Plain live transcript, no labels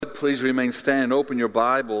please remain standing. Open your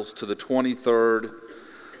Bibles to the 23rd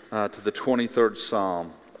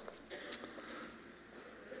Psalm.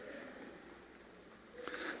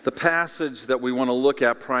 The passage that we want to look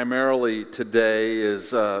at primarily today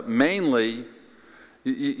is mainly,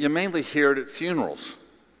 you mainly hear it at funerals.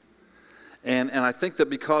 And I think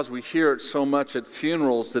that because we hear it so much at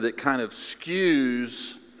funerals that it kind of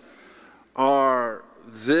skews our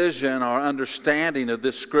vision, our understanding of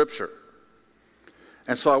this scripture.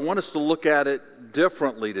 And so I want us to look at it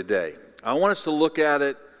differently today. I want us to look at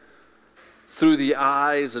it through the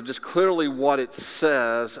eyes of just clearly what it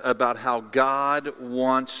says about how God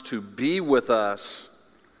wants to be with us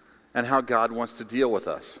and how God wants to deal with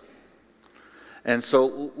us. And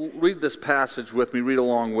so read this passage with me, read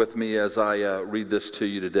along with me as I read this to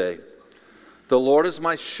you today. The Lord is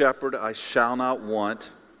my shepherd, I shall not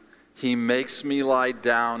want. He makes me lie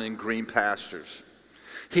down in green pastures.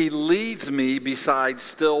 He leads me beside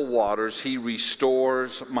still waters. He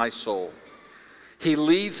restores my soul. He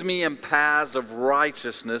leads me in paths of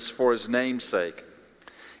righteousness for his name's sake.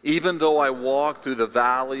 Even though I walk through the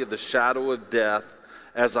valley of the shadow of death,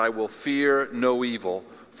 as I will fear no evil,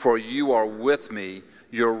 for you are with me,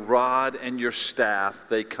 your rod and your staff,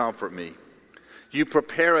 they comfort me. You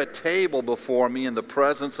prepare a table before me in the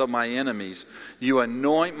presence of my enemies. You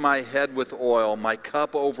anoint my head with oil, my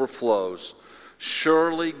cup overflows.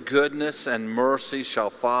 Surely goodness and mercy shall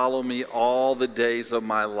follow me all the days of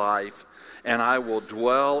my life, and I will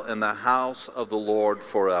dwell in the house of the Lord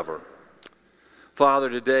forever. Father,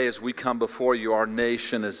 today as we come before you, our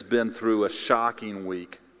nation has been through a shocking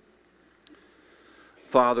week.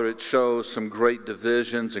 Father, it shows some great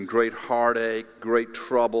divisions and great heartache, great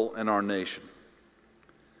trouble in our nation.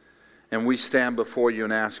 And we stand before you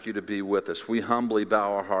and ask you to be with us. We humbly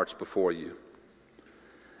bow our hearts before you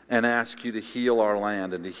and ask you to heal our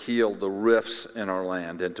land and to heal the rifts in our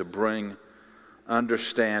land and to bring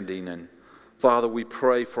understanding. And Father, we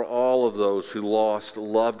pray for all of those who lost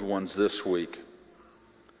loved ones this week,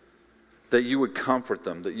 that you would comfort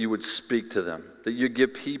them, that you would speak to them, that you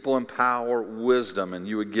give people in power wisdom, and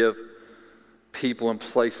you would give people in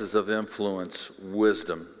places of influence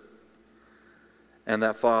wisdom. And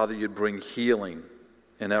that, Father, you'd bring healing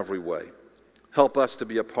in every way. Help us to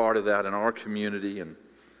be a part of that in our community, and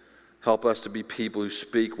help us to be people who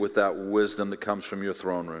speak with that wisdom that comes from your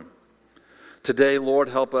throne room. Today, Lord,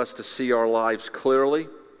 help us to see our lives clearly.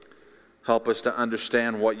 Help us to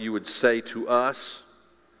understand what you would say to us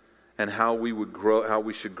and how we would grow, how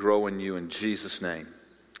we should grow in you. In Jesus' name,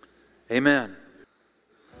 amen.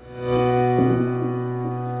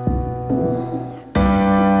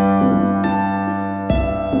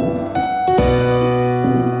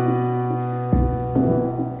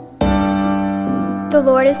 The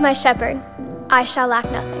Lord is my shepherd, I shall lack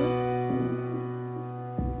nothing.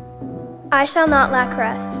 I shall not lack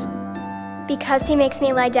rest, because he makes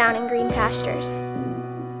me lie down in green pastures.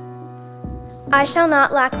 I shall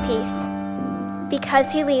not lack peace,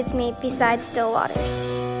 because he leads me beside still waters.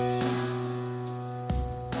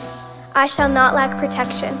 I shall not lack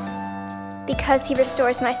protection, because he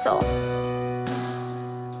restores my soul.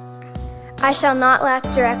 I shall not lack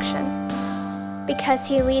direction, because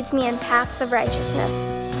he leads me in paths of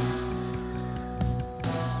righteousness.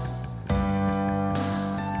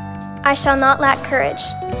 I shall not lack courage,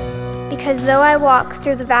 because though I walk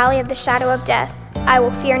through the valley of the shadow of death, I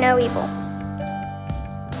will fear no evil.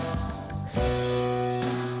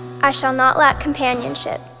 I shall not lack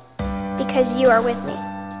companionship, because you are with me.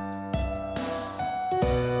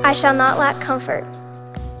 I shall not lack comfort,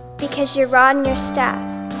 because your rod and your staff,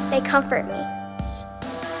 they comfort me.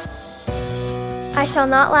 I shall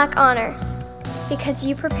not lack honor, because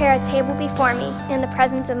you prepare a table before me in the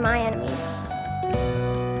presence of my enemies.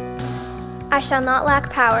 I shall not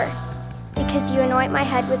lack power, because you anoint my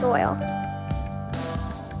head with oil.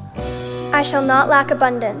 I shall not lack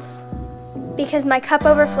abundance, because my cup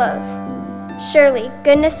overflows. Surely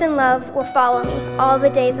goodness and love will follow me all the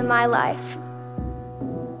days of my life.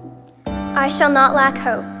 I shall not lack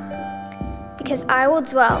hope, because I will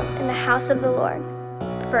dwell in the house of the Lord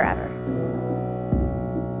forever.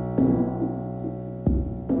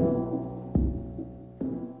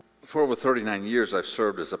 For over 39 years, I've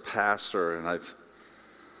served as a pastor, and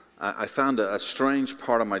I found a strange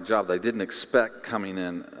part of my job that I didn't expect coming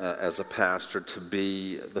in as a pastor to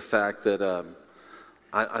be the fact that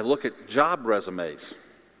I look at job resumes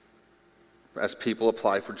as people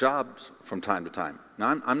apply for jobs from time to time.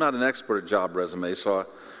 Now, I'm not an expert at job resumes,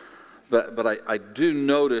 but I do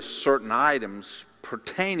notice certain items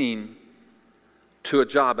pertaining to a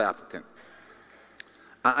job applicant.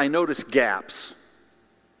 I notice gaps.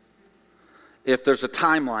 if there's a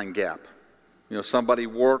timeline gap. Somebody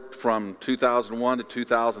worked from 2001 to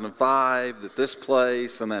 2005 at this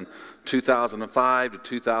place, and then 2005 to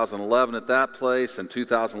 2011 at that place, and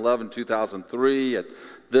 2011, 2003 at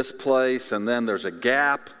this place, and then there's a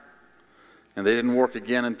gap, and they didn't work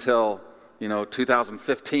again until,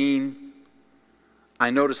 2015. I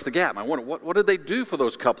noticed the gap. I wonder, what did they do for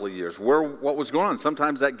those couple of years? What was going on?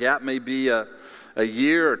 Sometimes that gap may be a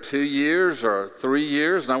year or 2 years or 3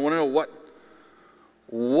 years, and I want to know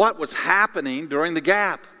what was happening during the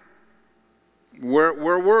gap. Where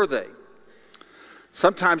were they?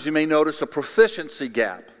 Sometimes you may notice a proficiency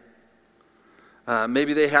gap.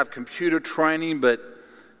 Maybe they have computer training, but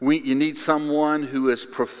you need someone who is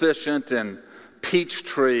proficient in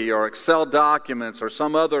Peachtree or Excel documents or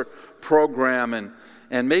some other program,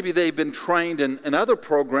 and maybe they've been trained in other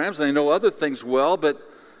programs and they know other things well, but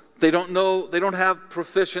they don't have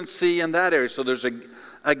proficiency in that area. So there's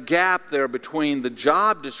a gap there between the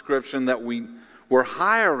job description that we're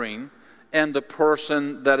hiring and the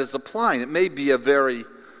person that is applying. It may be a very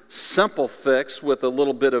simple fix with a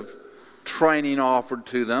little bit of training offered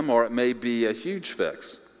to them, or it may be a huge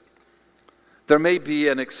fix. There may be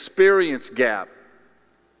an experience gap.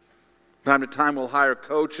 From time to time we'll hire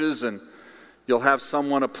coaches, and you'll have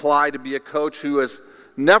someone apply to be a coach who has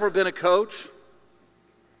never been a coach,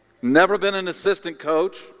 never been an assistant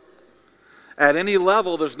coach. At any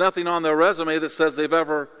level, there's nothing on their resume that says they've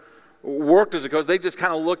ever worked as a coach. They just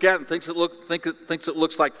kind of look at it and thinks it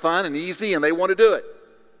looks like fun and easy, and they want to do it.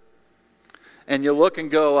 And you look and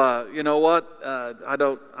go, you know what? I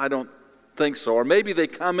don't think so. Or maybe they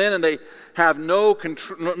come in and they have no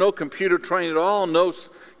computer training at all, no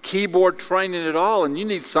keyboard training at all, and you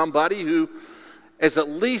need somebody who at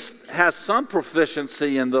least has some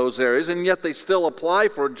proficiency in those areas, and yet they still apply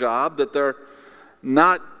for a job that they're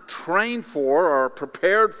not trained for or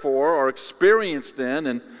prepared for or experienced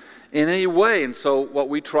in any way. And so what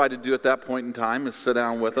we try to do at that point in time is sit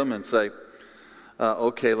down with them and say,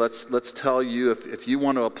 okay, let's tell you, if you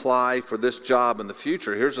want to apply for this job in the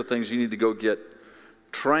future, here's the things you need to go get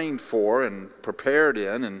trained for and prepared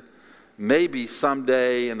in, and maybe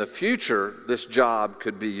someday in the future this job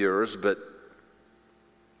could be yours, but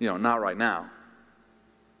not right now.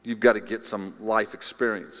 You've got to get some life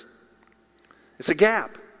experience. It's a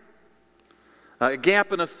gap. A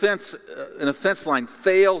gap in a fence line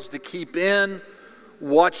fails to keep in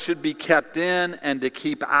what should be kept in and to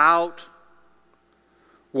keep out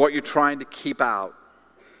what you're trying to keep out.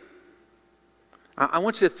 I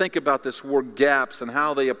want you to think about this word gaps and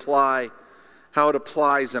how it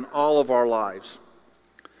applies in all of our lives.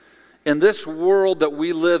 In this world that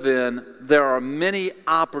we live in, there are many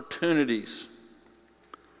opportunities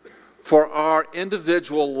for our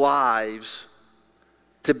individual lives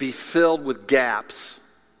to be filled with gaps.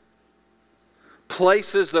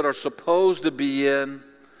 Places that are supposed to be in,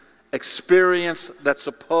 experience that's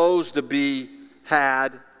supposed to be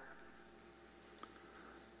had,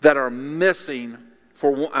 that are missing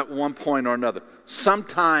at one point or another.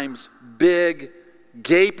 Sometimes big,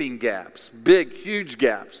 gaping gaps, big, huge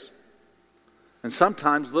gaps, and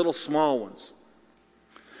sometimes little, small ones.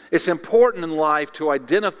 It's important in life to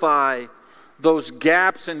identify those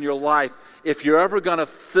gaps in your life if you're ever going to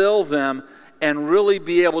fill them and really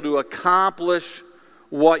be able to accomplish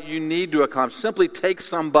what you need to accomplish. Simply take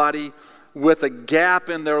somebody with a gap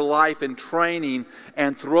in their life in training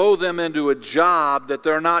and throw them into a job that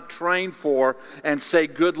they're not trained for and say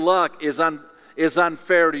good luck is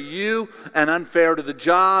unfair to you and unfair to the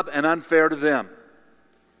job and unfair to them.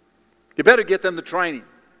 You better get them the training.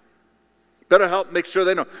 Better help make sure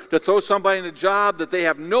they know. To throw somebody in a job that they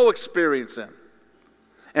have no experience in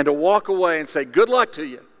and to walk away and say good luck to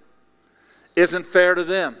you isn't fair to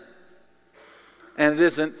them. And it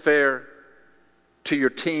isn't fair to your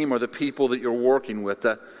team or the people that you're working with.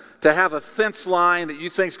 To have a fence line that you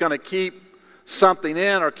think is going to keep something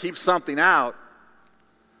in or keep something out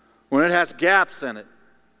when it has gaps in it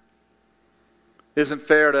isn't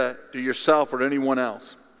fair to yourself or to anyone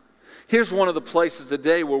else. Here's one of the places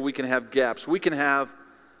today where we can have gaps. We can have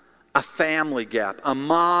a family gap, a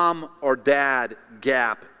mom or dad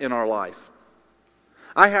gap in our life.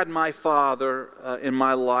 I had my father in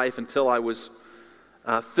my life until I was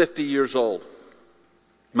 50 years old.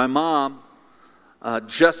 My mom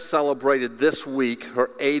just celebrated this week her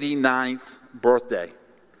 89th birthday.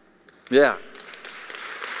 Yeah.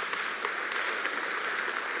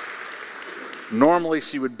 Normally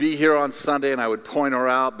she would be here on Sunday and I would point her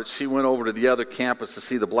out, but she went over to the other campus to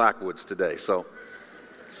see the Blackwoods today, so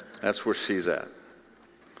that's where she's at.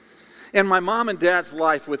 In my mom and dad's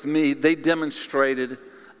life with me, they demonstrated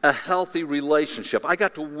a healthy relationship. I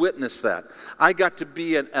got to witness that. I got to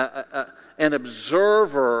be an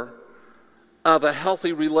observer of a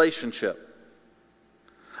healthy relationship.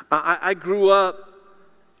 I grew up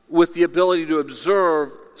with the ability to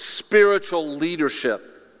observe spiritual leadership.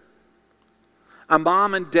 A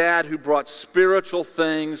mom and dad who brought spiritual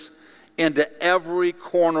things into every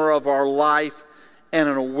corner of our life and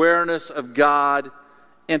an awareness of God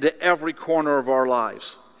into every corner of our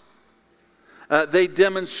lives. They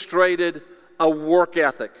demonstrated a work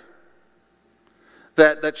ethic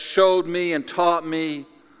that showed me and taught me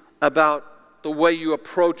about the way you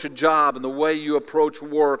approach a job and the way you approach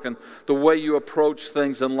work and the way you approach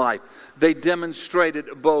things in life. They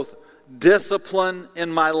demonstrated both discipline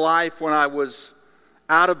in my life when I was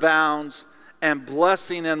out of bounds and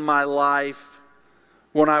blessing in my life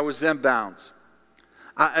when I was in bounds.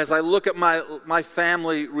 As I look at my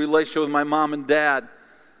family relationship with my mom and dad,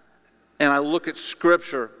 and I look at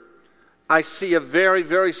Scripture, I see a very,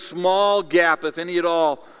 very small gap, if any at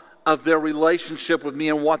all, of their relationship with me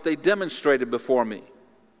and what they demonstrated before me.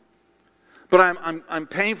 But I'm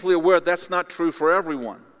painfully aware that's not true for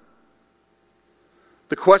everyone.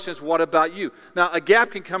 The question is, what about you? Now, a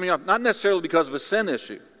gap can come up, not necessarily because of a sin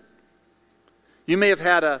issue. You may have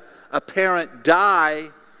had a parent die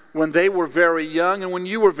when they were very young and when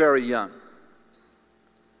you were very young.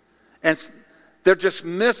 And they're just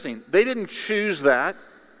missing. They didn't choose that.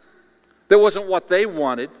 That wasn't what they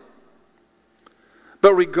wanted.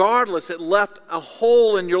 But regardless, it left a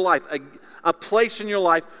hole in your life, a place in your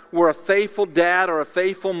life where a faithful dad or a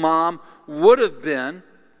faithful mom would have been,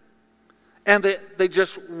 and they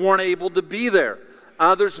just weren't able to be there.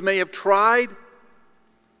 Others may have tried,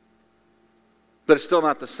 but it's still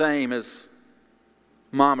not the same as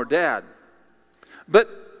mom or dad.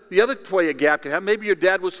 But the other way a gap can happen, maybe your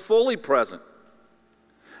dad was fully present.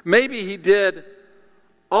 Maybe he did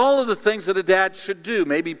all of the things that a dad should do.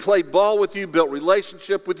 Maybe he played ball with you, built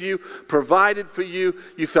relationship with you, provided for you.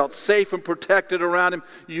 You felt safe and protected around him.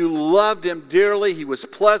 You loved him dearly. He was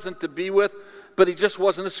pleasant to be with, but he just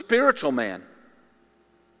wasn't a spiritual man.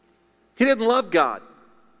 He didn't love God.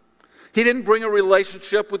 He didn't bring a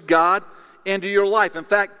relationship with God into your life. In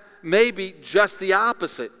fact, maybe just the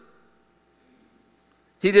opposite.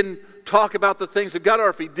 He didn't talk about the things of God, or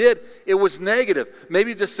if he did, it was negative.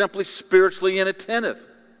 Maybe just simply spiritually inattentive.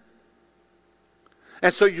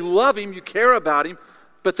 And so you love him, you care about him,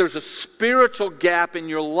 but there's a spiritual gap in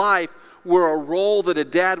your life where a role that a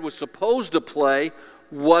dad was supposed to play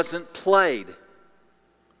wasn't played.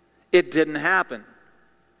 It didn't happen.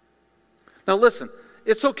 Now listen,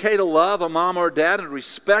 it's okay to love a mom or a dad and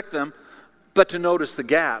respect them, but to notice the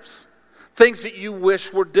gaps. Things that you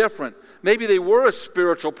wish were different. Maybe they were a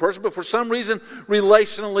spiritual person, but for some reason,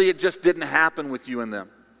 relationally, it just didn't happen with you and them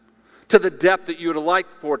to the depth that you would have liked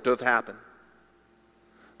for it to have happened.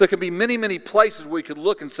 There could be many, many places where you could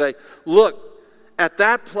look and say, look, at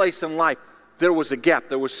that place in life, there was a gap.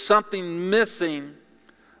 There was something missing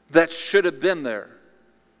that should have been there.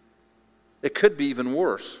 It could be even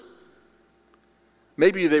worse.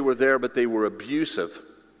 Maybe they were there, but they were abusive.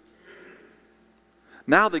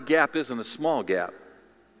 Now the gap isn't a small gap.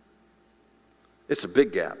 It's a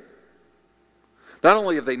big gap. Not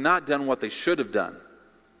only have they not done what they should have done,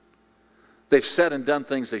 they've said and done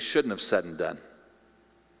things they shouldn't have said and done.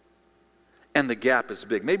 And the gap is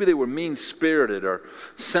big. Maybe they were mean-spirited or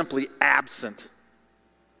simply absent,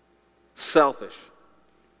 selfish.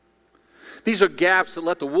 These are gaps that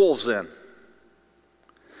let the wolves in.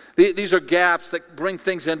 These are gaps that bring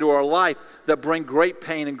things into our life that bring great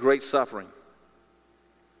pain and great suffering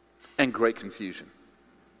and great confusion.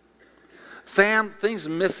 Things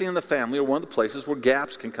missing in the family are one of the places where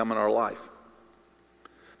gaps can come in our life.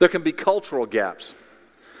 There can be cultural gaps.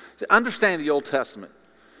 Understand the Old Testament.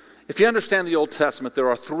 If you understand the Old Testament, there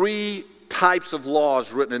are 3 types of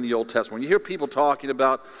laws written in the Old Testament. When you hear people talking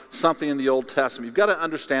about something in the Old Testament, you've got to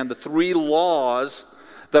understand the 3 laws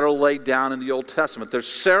that are laid down in the Old Testament. There's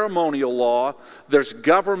ceremonial law, there's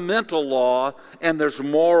governmental law, and there's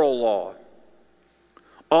moral law.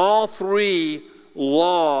 All 3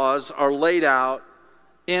 laws are laid out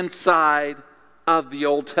inside of the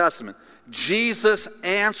Old Testament. Jesus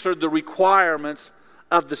answered the requirements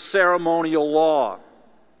of the ceremonial law.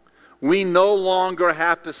 We no longer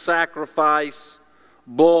have to sacrifice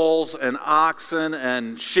bulls and oxen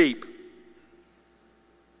and sheep.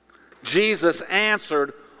 Jesus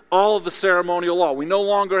answered all of the ceremonial law. We no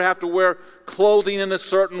longer have to wear clothing in a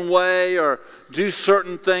certain way or do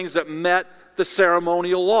certain things that met the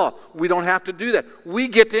ceremonial law. We don't have to do that. We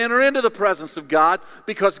get to enter into the presence of God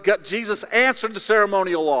because Jesus answered the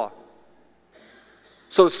ceremonial law.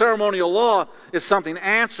 So the ceremonial law is something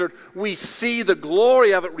answered. We see the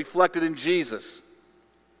glory of it reflected in Jesus.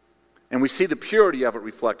 And we see the purity of it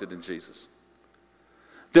reflected in Jesus.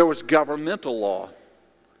 There was governmental law.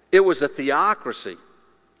 It was a theocracy.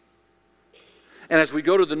 And as we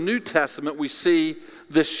go to the New Testament, we see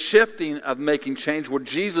this shifting of making change where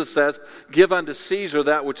Jesus says, give unto Caesar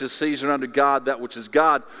that which is Caesar, and unto God that which is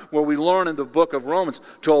God. Where we learn in the book of Romans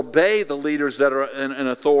to obey the leaders that are in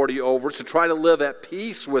authority over us, to try to live at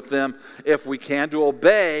peace with them if we can, to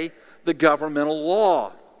obey the governmental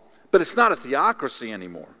law. But it's not a theocracy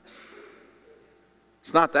anymore.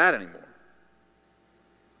 It's not that anymore.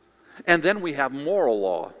 And then we have moral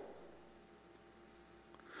law.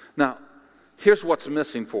 Now, here's what's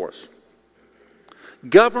missing for us.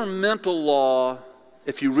 Governmental law,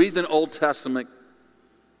 if you read the Old Testament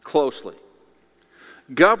closely,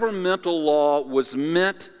 governmental law was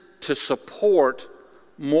meant to support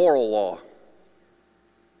moral law.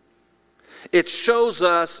 It shows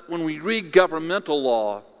us, when we read governmental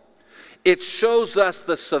law, it shows us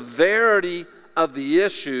the severity of the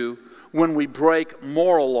issue when we break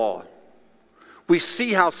moral law. We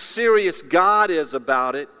see how serious God is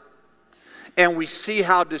about it, and we see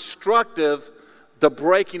how destructive the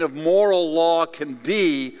breaking of moral law can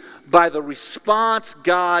be by the response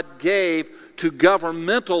God gave to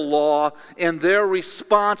governmental law and their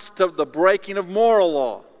response to the breaking of moral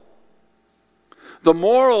law. The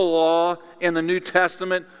moral law in the New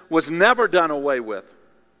Testament was never done away with.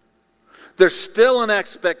 There's still an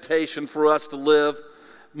expectation for us to live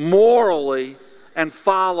morally and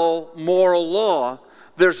follow moral law.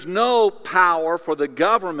 There's no power for the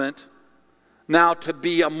government now to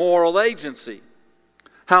be a moral agency.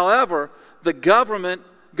 However, the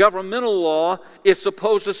governmental law is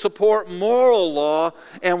supposed to support moral law,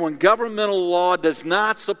 and when governmental law does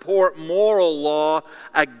not support moral law,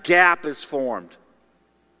 a gap is formed.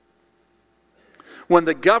 When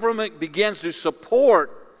the government begins to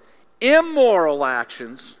support immoral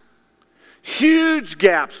actions, huge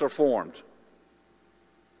gaps are formed.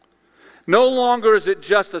 No longer is it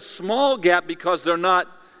just a small gap because they're not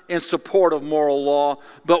in support of moral law,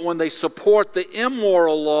 but when they support the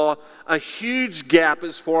immoral law, a huge gap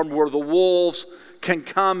is formed where the wolves can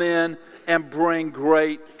come in and bring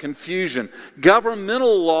great confusion.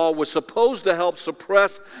 Governmental law was supposed to help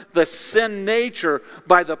suppress the sin nature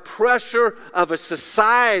by the pressure of a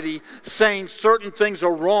society saying certain things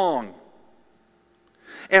are wrong.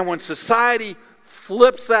 And when society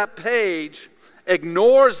flips that page,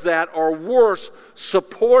 ignores that, or worse,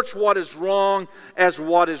 supports what is wrong as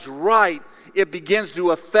what is right, it begins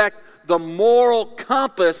to affect the moral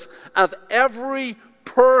compass of every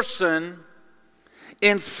person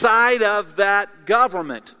inside of that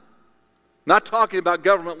government. Not talking about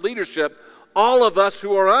government leadership, all of us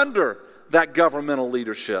who are under that governmental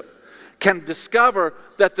leadership can discover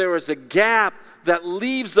that there is a gap that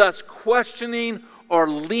leaves us questioning or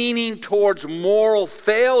leaning towards moral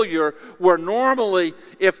failure, where normally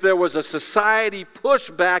if there was a society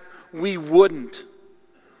pushback, we wouldn't.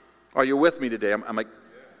 Are you with me today? I'm like,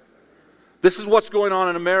 this is what's going on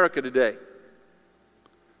in America today.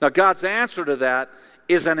 Now, God's answer to that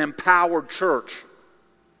is an empowered church.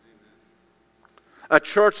 A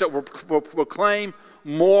church that will proclaim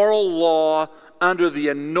moral law under the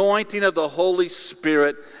anointing of the Holy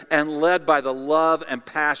Spirit and led by the love and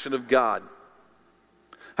passion of God.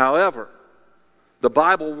 However, the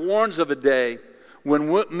Bible warns of a day when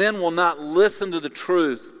men will not listen to the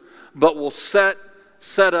truth, but will set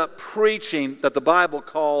up preaching that the Bible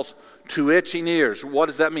calls to itching ears. What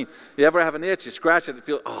does that mean? You ever have an itch? You scratch it and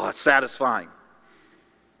feel, oh, it's satisfying.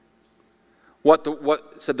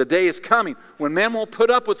 What said the day is coming when men won't put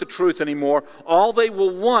up with the truth anymore. All they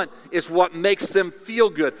will want is what makes them feel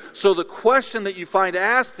good. So the question that you find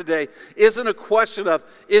asked today isn't a question of,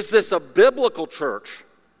 is this a biblical church?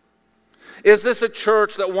 Is this a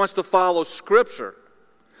church that wants to follow Scripture?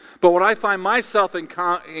 But what I find myself in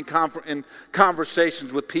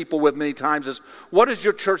conversations with people with many times is, what does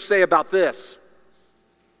your church say about this?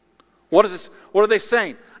 What are they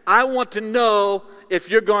saying? I want to know if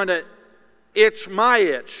you're going to itch my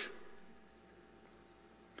itch.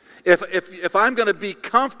 If I'm going to be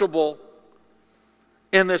comfortable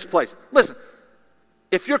in this place. Listen,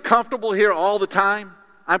 if you're comfortable here all the time,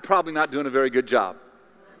 I'm probably not doing a very good job.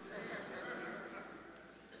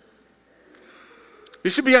 You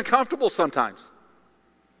should be uncomfortable sometimes.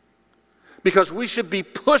 Because we should be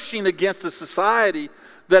pushing against a society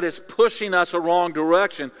that is pushing us a wrong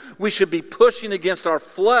direction. We should be pushing against our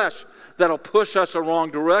flesh that'll push us a wrong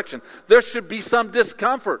direction. There should be some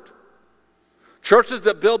discomfort. Churches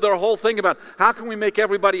that build their whole thing about how can we make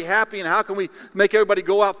everybody happy and how can we make everybody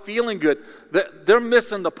go out feeling good, they're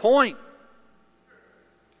missing the point.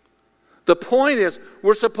 The point is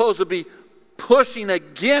we're supposed to be pushing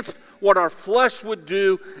against what our flesh would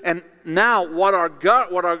do and now what our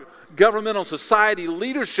governmental society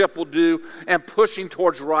leadership will do and pushing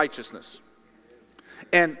towards righteousness.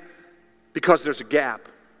 And because there's a gap.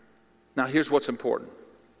 Now here's what's important.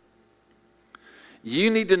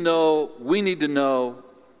 We need to know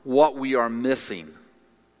what we are missing.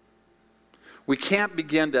 We can't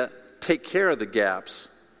begin to take care of the gaps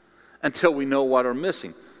until we know what are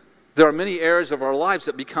missing. There are many areas of our lives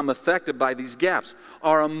that become affected by these gaps.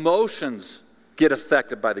 Our emotions get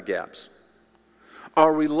affected by the gaps.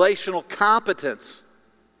 Our relational competence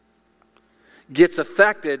gets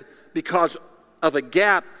affected because of a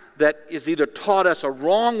gap that is either taught us a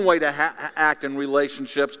wrong way to act in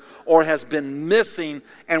relationships or has been missing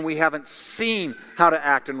and we haven't seen how to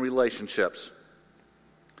act in relationships.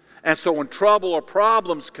 And so when trouble or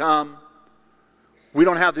problems come, we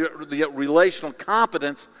don't have the relational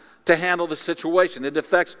competence to handle the situation. It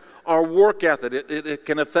affects our work ethic. It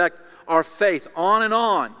can affect our faith, on and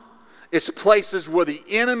on. It's places where the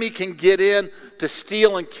enemy can get in to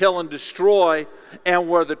steal and kill and destroy, and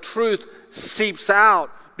where the truth seeps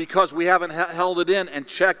out because we haven't held it in and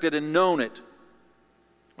checked it and known it.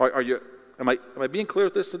 Am I being clear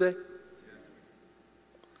with this today?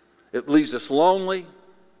 It leaves us lonely.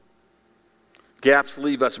 Gaps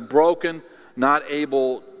leave us broken, not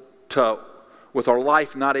able to, with our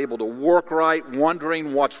life not able to work right,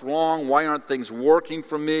 wondering what's wrong, why aren't things working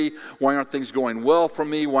for me, why aren't things going well for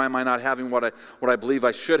me, why am I not having what I believe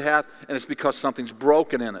I should have, and it's because something's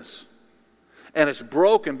broken in us. And it's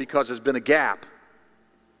broken because there's been a gap.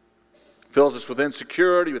 Fills us with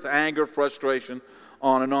insecurity, with anger, frustration,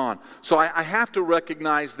 on and on. So I have to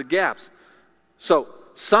recognize the gaps. So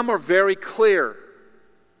some are very clear.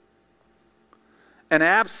 An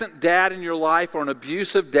absent dad in your life or an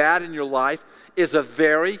abusive dad in your life is a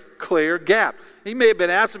very clear gap. He may have been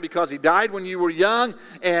absent because he died when you were young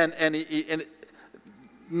and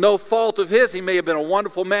no fault of his. He may have been a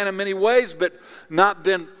wonderful man in many ways, but not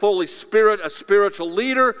been fully a spiritual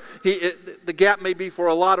leader. The gap may be for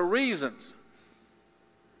a lot of reasons.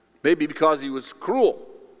 Maybe because he was cruel.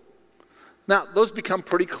 Now, those become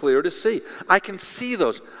pretty clear to see. I can see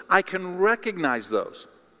those. I can recognize those.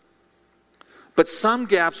 But some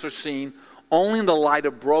gaps are seen only in the light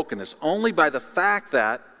of brokenness, only by the fact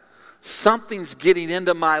that something's getting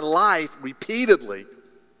into my life repeatedly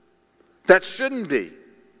that shouldn't be.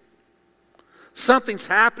 Something's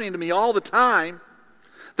happening to me all the time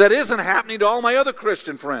that isn't happening to all my other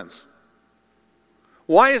Christian friends.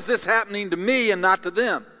 Why is this happening to me and not to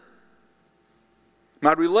them?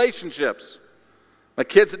 My relationships, my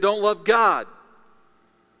kids that don't love God.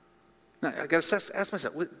 Now, I got to ask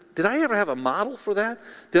myself, did I ever have a model for that?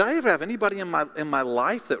 Did I ever have anybody in my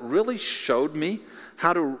life that really showed me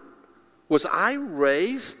was I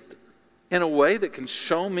raised in a way that can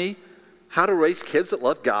show me how to raise kids that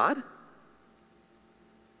love God?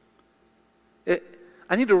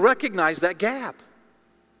 I need to recognize that gap.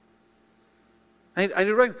 I need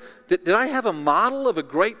to recognize, did I have a model of a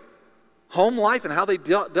great home life and how they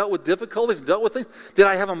dealt with difficulties and dealt with things? Did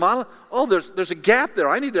I have a model? Oh, there's a gap there.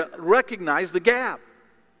 I need to recognize the gap.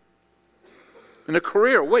 In a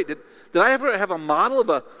career, wait, did I ever have a model of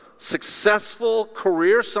a successful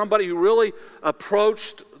career, somebody who really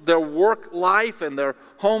approached their work life and their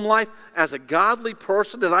home life as a godly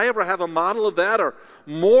person? Did I ever have a model of that? Or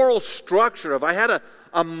moral structure? Have I had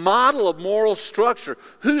a model of moral structure?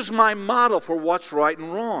 Who's my model for what's right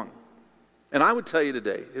and wrong? And I would tell you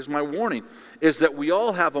today, here's my warning, is that we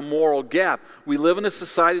all have a moral gap. We live in a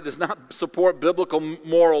society that does not support biblical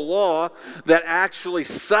moral law, that actually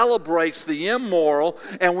celebrates the immoral,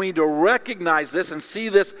 and we need to recognize this and see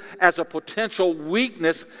this as a potential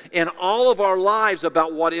weakness in all of our lives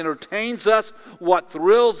about what entertains us, what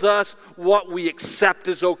thrills us, what we accept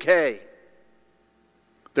as okay.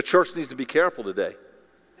 The church needs to be careful today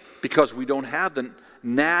because we don't have the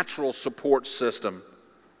natural support system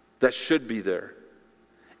that should be there.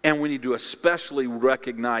 And we need to especially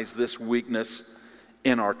recognize this weakness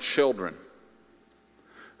in our children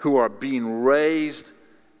who are being raised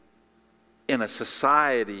in a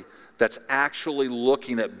society that's actually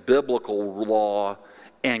looking at biblical law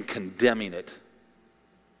and condemning it.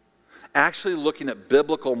 Actually looking at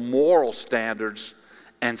biblical moral standards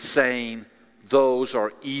and saying those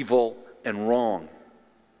are evil and wrong,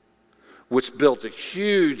 which builds a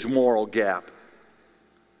huge moral gap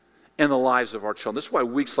in the lives of our children. This is why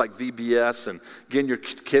weeks like VBS and getting your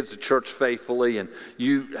kids to church faithfully and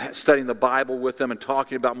you studying the Bible with them and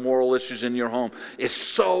talking about moral issues in your home is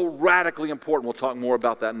so radically important. We'll talk more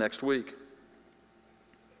about that next week.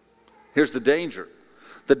 Here's the danger.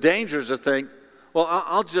 The danger is to think, well,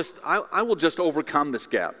 I will just overcome this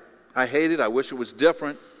gap. I hate it. I wish it was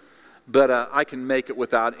different, but I can make it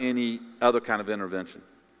without any other kind of intervention.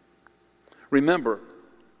 Remember,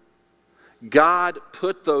 God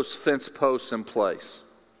put those fence posts in place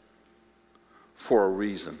for a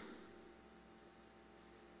reason.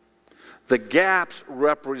 The gaps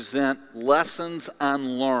represent lessons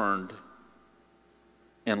unlearned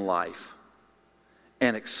in life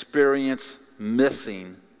and experience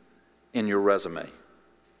missing in your resume.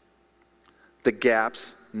 The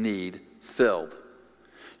gaps need filled.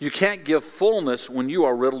 You can't give fullness when you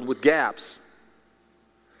are riddled with gaps.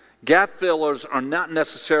 Gap fillers are not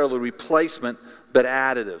necessarily replacement, but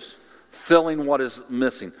additives, filling what is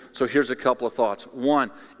missing. So here's a couple of thoughts.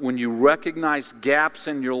 One, when you recognize gaps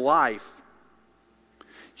in your life,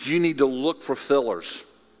 you need to look for fillers.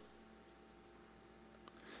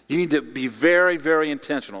 You need to be very, very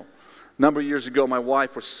intentional. A number of years ago, my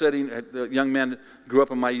wife was sitting, a young man grew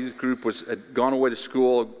up in my youth group, had gone away to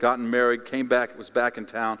school, gotten married, came back, was back in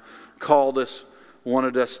town, called us,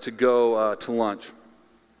 wanted us to go to lunch.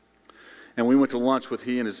 And we went to lunch with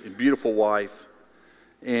he and his beautiful wife.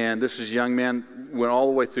 And this is a young man, went all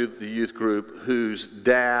the way through the youth group, whose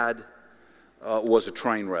dad was a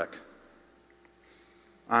train wreck.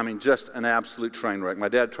 I mean, just an absolute train wreck. My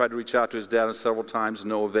dad tried to reach out to his dad several times,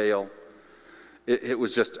 no avail. It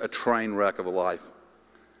was just a train wreck of a life.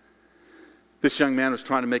 This young man was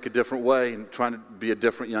trying to make a different way and trying to be a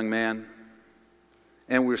different young man.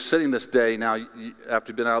 And we were sitting this day, now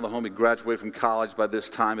after he'd been out of the home, he graduated from college by this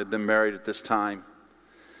time, had been married at this time.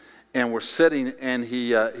 And we're sitting, and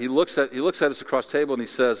he looks at us across the table, and he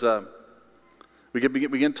says, we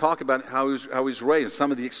begin to talk about how he was raised,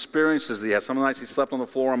 some of the experiences he had. Some of the nights he slept on the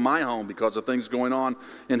floor in my home because of things going on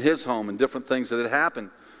in his home and different things that had happened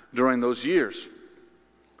during those years.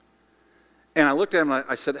 And I looked at him and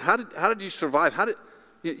I said, how did you survive?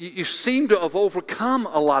 You seem to have overcome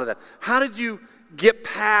a lot of that. How did you get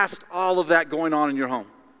past all of that going on in your home?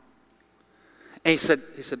 And he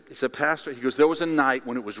said, Pastor, he goes, there was a night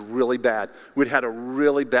when it was really bad. We'd had a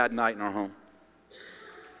really bad night in our home.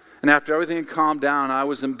 And after everything had calmed down, I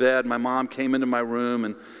was in bed. My mom came into my room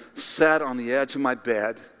and sat on the edge of my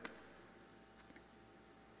bed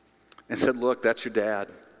and said, look, that's your dad.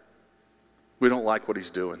 We don't like what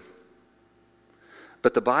he's doing.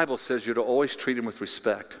 But the Bible says you're to always treat him with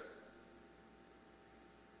respect.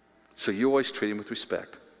 So you always treat him with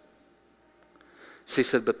respect. So he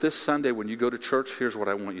said, but this Sunday when you go to church, here's what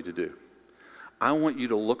I want you to do. I want you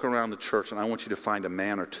to look around the church and I want you to find a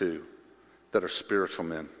man or two that are spiritual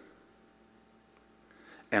men.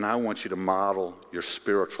 And I want you to model your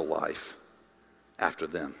spiritual life after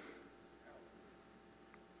them.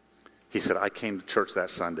 He said, I came to church that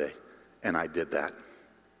Sunday and I did that.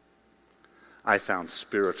 I found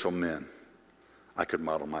spiritual men I could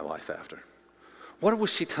model my life after. What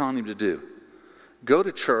was she telling him to do? Go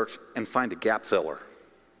to church and find a gap filler.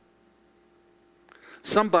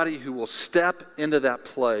 Somebody who will step into that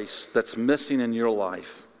place that's missing in your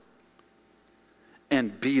life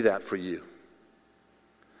and be that for you.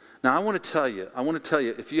 Now, I want to tell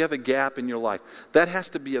you, if you have a gap in your life, that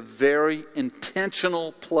has to be a very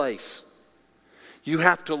intentional place. You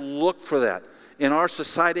have to look for that. In our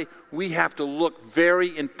society, we have to look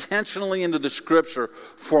very intentionally into the Scripture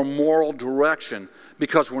for moral direction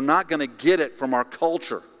because we're not going to get it from our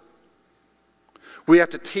culture. We have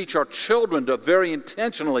to teach our children to very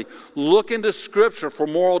intentionally look into Scripture for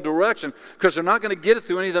moral direction because they're not going to get it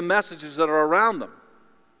through any of the messages that are around them.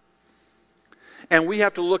 And we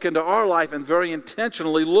have to look into our life and very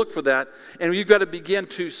intentionally look for that. And you've got to begin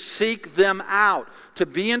to seek them out, to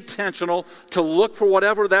be intentional, to look for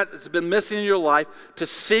whatever that has been missing in your life, to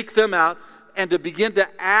seek them out, and to begin to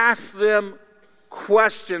ask them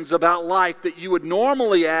questions about life that you would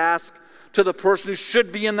normally ask to the person who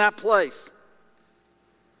should be in that place.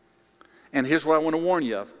 And here's what I want to warn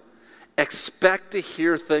you of. Expect to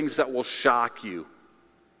hear things that will shock you.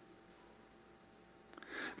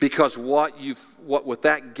 Because with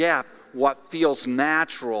that gap, what feels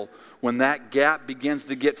natural, when that gap begins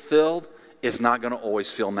to get filled, is not going to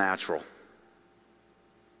always feel natural.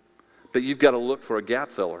 But you've got to look for a gap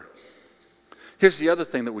filler. Here's the other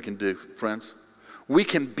thing that we can do, friends. We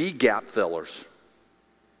can be gap fillers.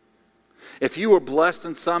 If you were blessed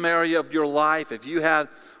in some area of your life, if you have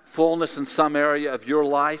fullness in some area of your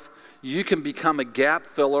life, you can become a gap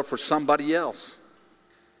filler for somebody else.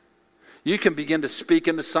 You can begin to speak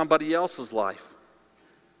into somebody else's life.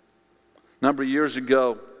 A number of years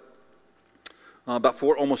ago,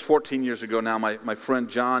 almost 14 years ago now, my friend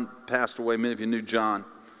John passed away. Many of you knew John.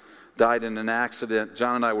 Died in an accident.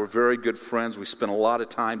 John and I were very good friends. We spent a lot of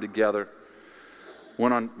time together.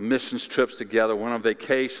 Went on missions trips together. Went on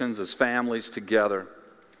vacations as families together.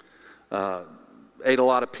 Ate a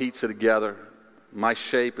lot of pizza together. My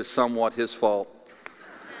shape is somewhat his fault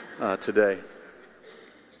today.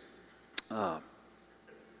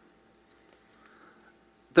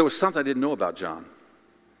 There was something I didn't know about John.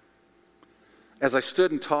 As I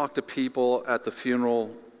stood and talked to people at the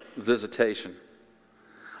funeral visitation,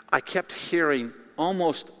 I kept hearing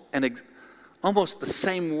almost the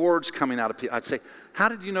same words coming out of people. I'd say, how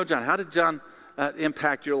did you know John? How did John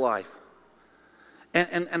impact your life?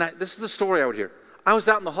 This is the story I would hear. I was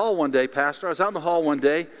out in the hall one day, Pastor. I was out in the hall one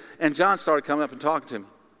day, and John started coming up and talking to me.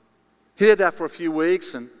 He did that for a few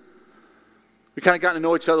weeks, and we kind of got to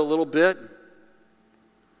know each other a little bit.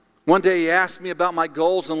 One day he asked me about my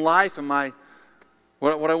goals in life and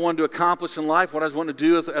what I wanted to accomplish in life, what I was wanting to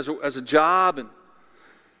do as a job. And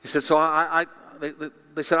he said, so I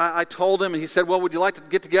told him, and he said, well, would you like to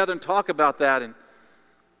get together and talk about that? And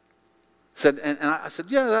I said,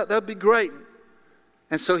 yeah, that'd be great.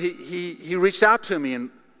 And so he reached out to me, and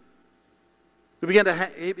he began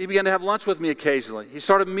to have lunch with me occasionally. He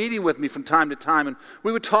started meeting with me from time to time, and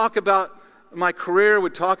we would talk about my career,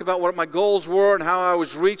 would talk about what my goals were and how I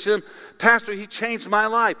was reaching them. Pastor, he changed my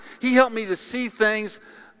life. He helped me to see things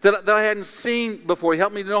that I hadn't seen before. He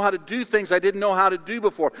helped me to know how to do things I didn't know how to do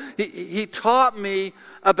before. He taught me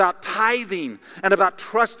about tithing and about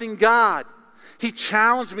trusting God. He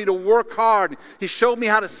challenged me to work hard. He showed me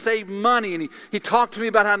how to save money, and he talked to me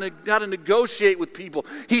about how to negotiate with people.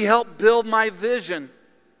 He helped build my vision.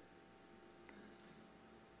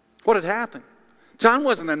 What had happened? John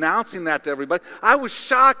wasn't announcing that to everybody. I was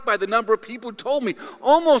shocked by the number of people who told me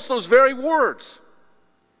almost those very words.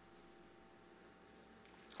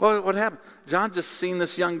 Well, what happened? John just seen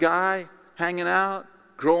this young guy hanging out,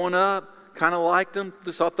 growing up, kind of liked him,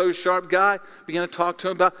 just thought he was a sharp guy, began to talk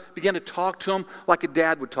to him like a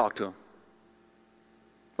dad would talk to him,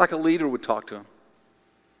 like a leader would talk to him.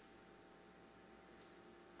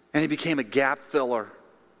 And he became a gap filler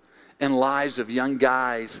in lives of young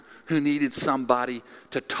guys who needed somebody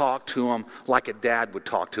to talk to them like a dad would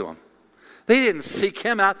talk to them. They didn't seek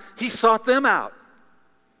him out, he sought them out.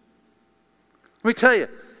 Let me tell you,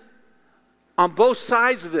 on both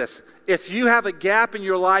sides of this, if you have a gap in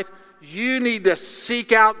your life, you need to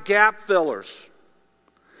seek out gap fillers.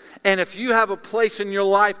 And if you have a place in your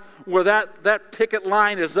life where that picket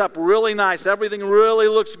line is up really nice, everything really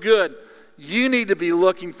looks good, you need to be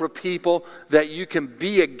looking for people that you can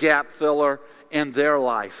be a gap filler in their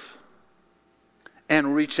life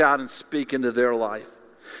and reach out and speak into their life.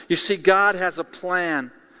 You see, God has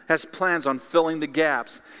plans on filling the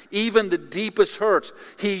gaps, even the deepest hurts.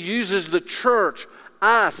 He uses the church,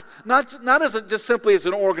 us, not just simply as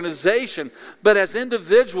an organization, but as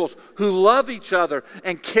individuals who love each other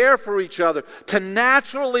and care for each other, to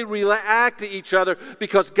naturally react to each other,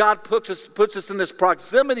 because God puts us in this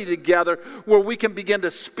proximity together where we can begin to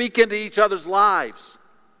speak into each other's lives.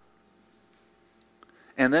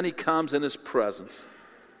 And then he comes in his presence.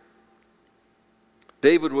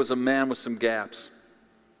 David was a man with some gaps.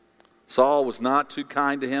 Saul was not too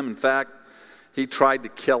kind to him. In fact, he tried to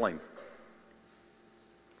kill him.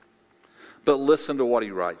 But listen to what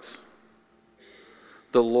he writes.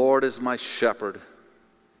 The Lord is my shepherd,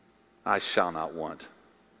 I shall not want.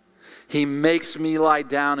 He makes me lie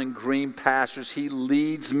down in green pastures. He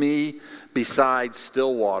leads me beside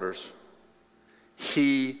still waters.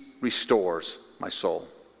 He restores my soul.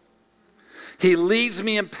 He leads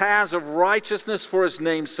me in paths of righteousness for his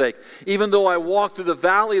name's sake. Even though I walk through the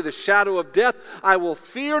valley of the shadow of death, I will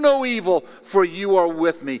fear no evil, for you are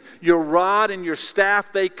with me. Your rod and your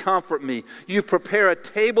staff, they comfort me. You prepare a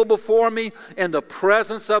table before me in the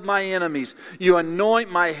presence of my enemies. You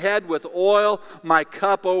anoint my head with oil, my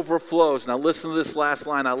cup overflows. Now listen to this last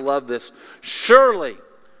line, I love this. Surely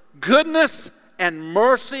goodness and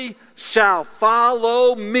mercy shall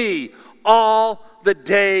follow me all the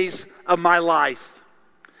days of my life,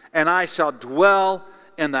 and I shall dwell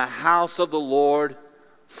in the house of the Lord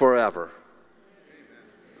forever.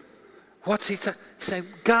 What's he saying? He's saying,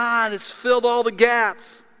 God has filled all the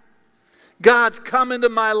gaps. God's come into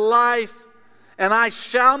my life, and I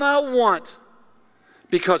shall not want,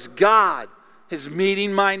 because God is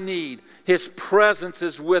meeting my need. His presence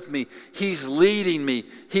is with me. He's leading me.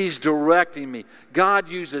 He's directing me. God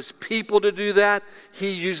uses people to do that.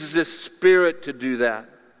 He uses His Spirit to do that.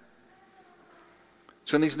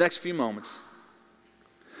 So in these next few moments,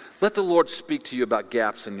 let the Lord speak to you about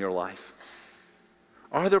gaps in your life.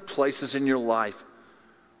 Are there places in your life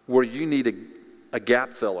where you need a gap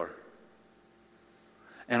filler?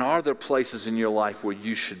 And are there places in your life where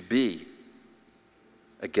you should be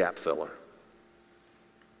a gap filler?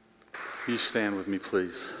 Will you stand with me,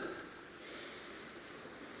 please?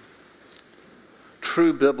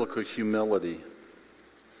 True biblical humility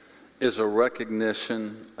is a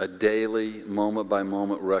recognition, a daily,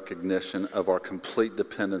 moment-by-moment recognition of our complete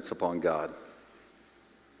dependence upon God.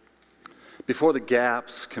 Before the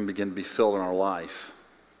gaps can begin to be filled in our life,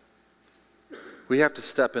 we have to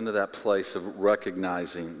step into that place of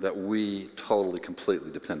recognizing that we totally, completely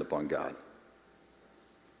depend upon God.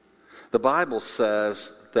 The Bible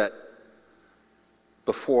says that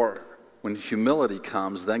when humility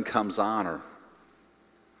comes, then comes honor.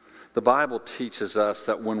 The Bible teaches us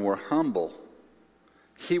that when we're humble,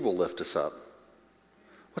 He will lift us up.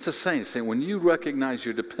 What's it saying? It's saying when you recognize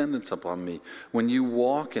your dependence upon me, when you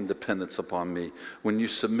walk in dependence upon me, when you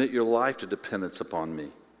submit your life to dependence upon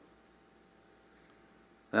me,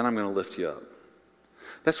 then I'm going to lift you up.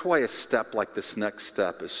 That's why a step like this next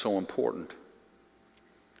step is so important.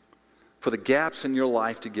 For the gaps in your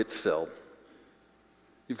life to get filled,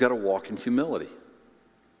 you've got to walk in humility.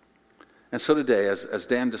 And so today, as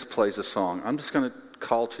Dan just plays a song, I'm just going to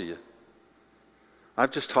call to you. I've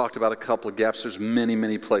just talked about a couple of gaps. There's many,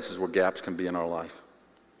 many places where gaps can be in our life.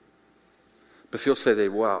 But if you'll say today,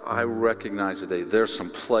 wow, I recognize today there's some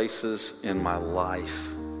places in my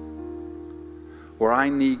life where I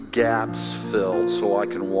need gaps filled so I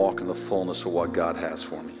can walk in the fullness of what God has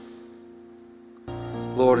for me.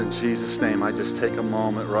 Lord, in Jesus' name, I just take a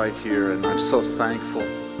moment right here, and I'm so thankful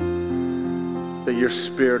that your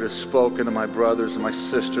Spirit has spoken to my brothers and my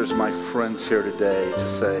sisters, my friends here today to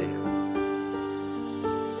say,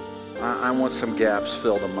 I want some gaps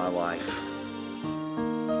filled in my life.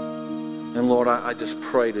 And Lord, I just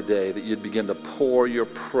pray today that you'd begin to pour your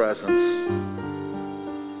presence,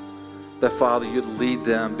 that Father, you'd lead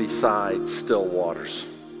them beside still waters.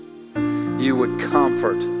 You would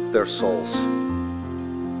comfort their souls.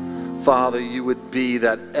 Father, you would be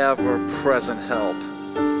that ever-present help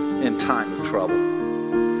in time of trouble,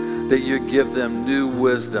 that you give them new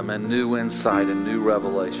wisdom and new insight and new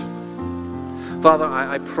revelation. Father,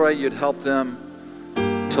 I pray you'd help them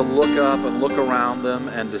to look up and look around them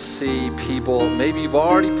and to see people maybe you've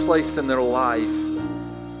already placed in their life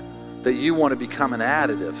that you want to become an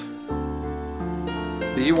additive,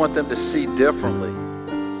 that you want them to see differently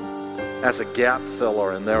as a gap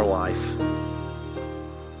filler in their life,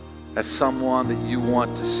 as someone that you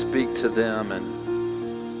want to speak to them and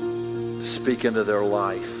to speak into their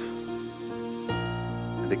life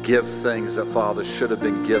and to give things that, Father, should have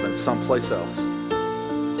been given someplace else.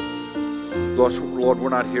 Lord, we're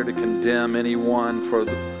not here to condemn anyone for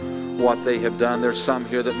what they have done. There's some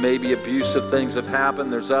here that maybe abusive things have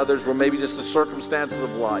happened. There's others where maybe just the circumstances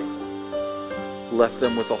of life left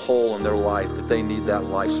them with a hole in their life that they need that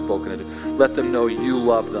life spoken into. Let them know you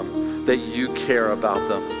love them, that you care about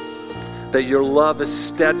them, that your love is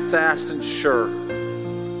steadfast and sure.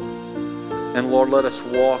 And Lord, let us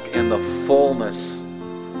walk in the fullness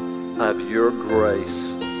of your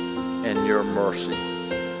grace and your mercy.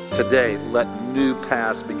 Today, let new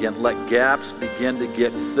paths begin. Let gaps begin to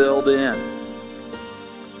get filled in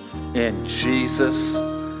Jesus'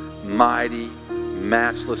 mighty,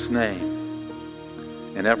 matchless name.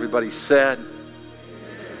 And everybody said,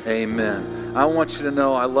 amen. I want you to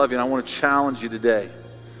know I love you, and I want to challenge you today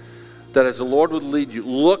that as the Lord would lead you,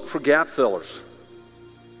 look for gap fillers.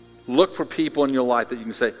 Look for people in your life that you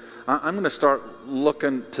can say, I'm going to start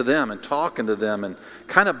looking to them and talking to them and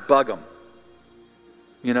kind of bug them.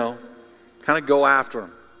 You know, kind of go after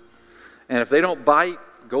them. And if they don't bite,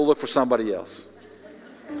 go look for somebody else.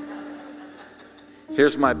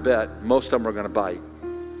 Here's my bet. Most of them are going to bite.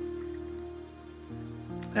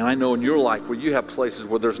 And I know in your life where you have places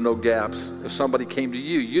where there's no gaps, if somebody came to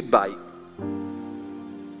you, you'd bite.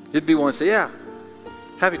 You'd be willing to say, yeah,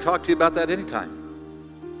 happy to talk to you about that anytime.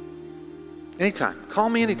 Anytime. Call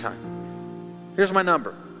me anytime. Here's my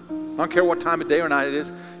number. I don't care what time of day or night it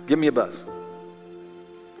is. Give me a buzz.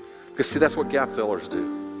 Because see, that's what gap fillers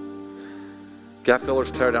do. Gap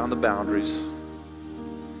fillers tear down the boundaries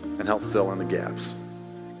and help fill in the gaps.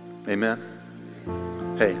 Amen?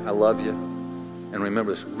 Hey, I love you. And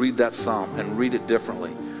remember this, read that psalm and read it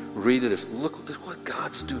differently. Read it as, look what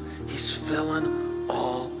God's doing. He's filling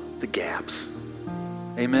all the gaps.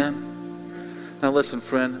 Amen? Now listen,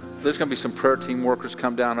 friend, there's going to be some prayer team workers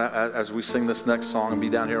come down as we sing this next song and be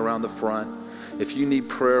down here around the front. If you need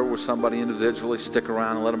prayer with somebody individually, stick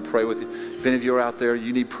around and let them pray with you. If any of you are out there,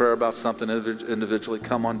 you need prayer about something individually,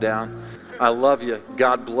 come on down. I love you.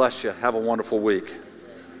 God bless you. Have a wonderful week.